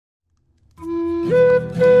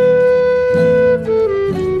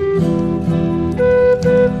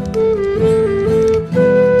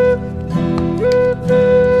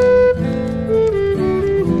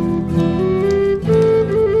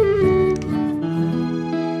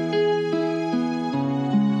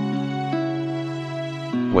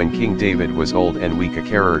When King David was old and weak, a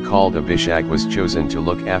carer called Abishag was chosen to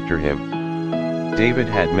look after him. David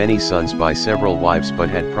had many sons by several wives, but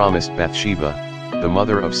had promised Bathsheba, the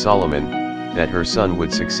mother of Solomon, that her son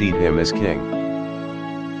would succeed him as king.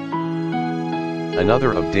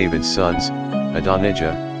 Another of David's sons,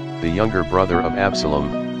 Adonijah, the younger brother of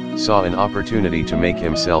Absalom, saw an opportunity to make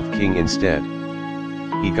himself king instead.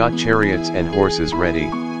 He got chariots and horses ready,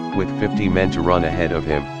 with 50 men to run ahead of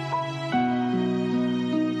him.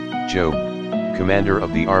 Joab, commander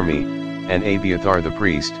of the army, and Abiathar the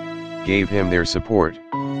priest, gave him their support.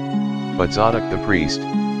 But Zadok the priest,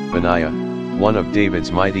 Benaiah, one of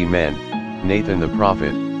David's mighty men, Nathan the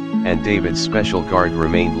prophet, and David's special guard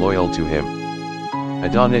remained loyal to him.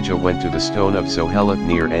 Adonijah went to the stone of Zoheleth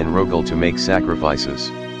near En-Rogel to make sacrifices.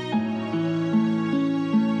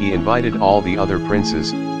 He invited all the other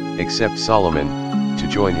princes, except Solomon, to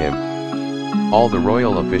join him. All the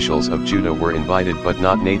royal officials of Judah were invited, but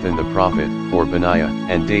not Nathan the prophet, or Benaiah,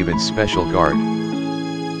 and David's special guard.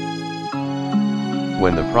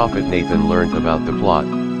 When the prophet Nathan learned about the plot,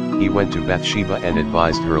 he went to Bathsheba and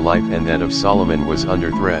advised her life and that of Solomon was under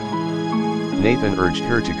threat. Nathan urged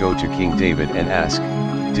her to go to King David and ask,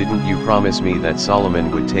 "Didn't you promise me that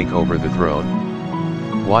Solomon would take over the throne?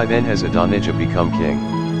 Why then has Adonijah become king?"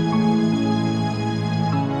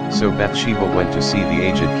 So Bathsheba went to see the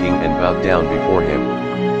aged king and bowed down before him.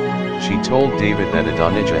 She told David that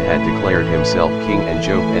Adonijah had declared himself king and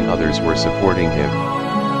Joab and others were supporting him.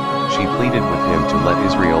 She pleaded with him to let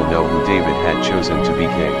Israel know who David had chosen to be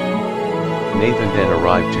king. Nathan then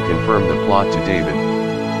arrived to confirm the plot to David.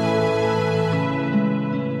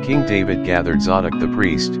 King David gathered Zadok the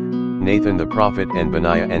priest, Nathan the prophet and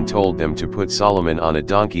Benaiah and told them to put Solomon on a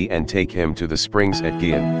donkey and take him to the springs at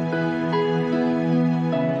Gihon.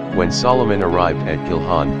 When Solomon arrived at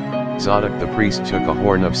Gilhan, Zadok the priest took a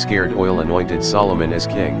horn of scared oil, anointed Solomon as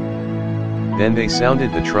king. Then they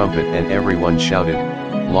sounded the trumpet and everyone shouted,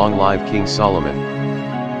 "Long live King Solomon!"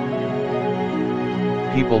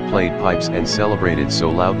 People played pipes and celebrated so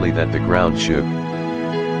loudly that the ground shook.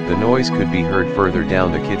 The noise could be heard further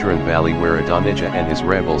down the Kidron Valley where Adonijah and his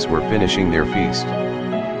rebels were finishing their feast.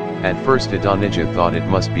 At first Adonijah thought it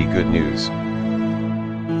must be good news.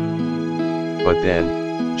 But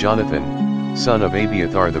then, Jonathan, son of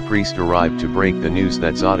Abiathar the priest, arrived to break the news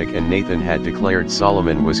that Zadok and Nathan had declared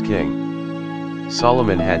Solomon was king.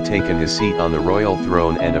 Solomon had taken his seat on the royal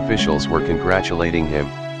throne and officials were congratulating him.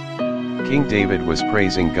 King David was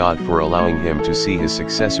praising God for allowing him to see his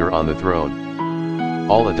successor on the throne.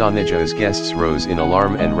 All Adonijah's guests rose in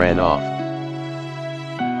alarm and ran off.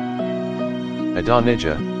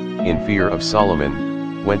 Adonijah, in fear of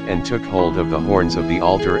Solomon, went and took hold of the horns of the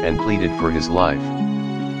altar and pleaded for his life.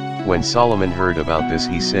 When Solomon heard about this,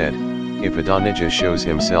 he said, "If Adonijah shows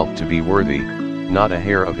himself to be worthy, not a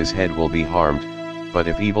hair of his head will be harmed, but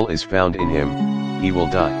if evil is found in him, he will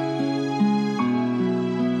die."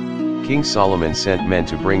 King Solomon sent men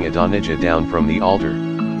to bring Adonijah down from the altar.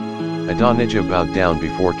 Adonijah bowed down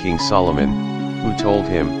before King Solomon, who told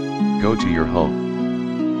him, "Go to your home."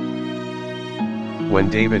 When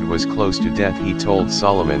David was close to death, he told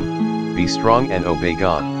Solomon, "Be strong and obey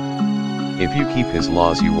God. If you keep his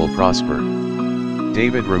laws you will prosper."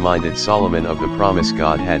 David reminded Solomon of the promise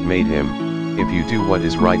God had made him, "If you do what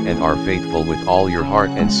is right and are faithful with all your heart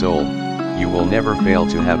and soul, you will never fail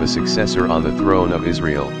to have a successor on the throne of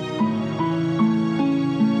Israel."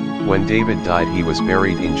 When David died, he was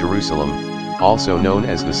buried in Jerusalem, also known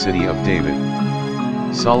as the City of David.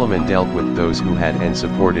 Solomon dealt with those who had and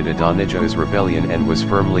supported Adonijah's rebellion and was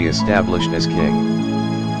firmly established as king.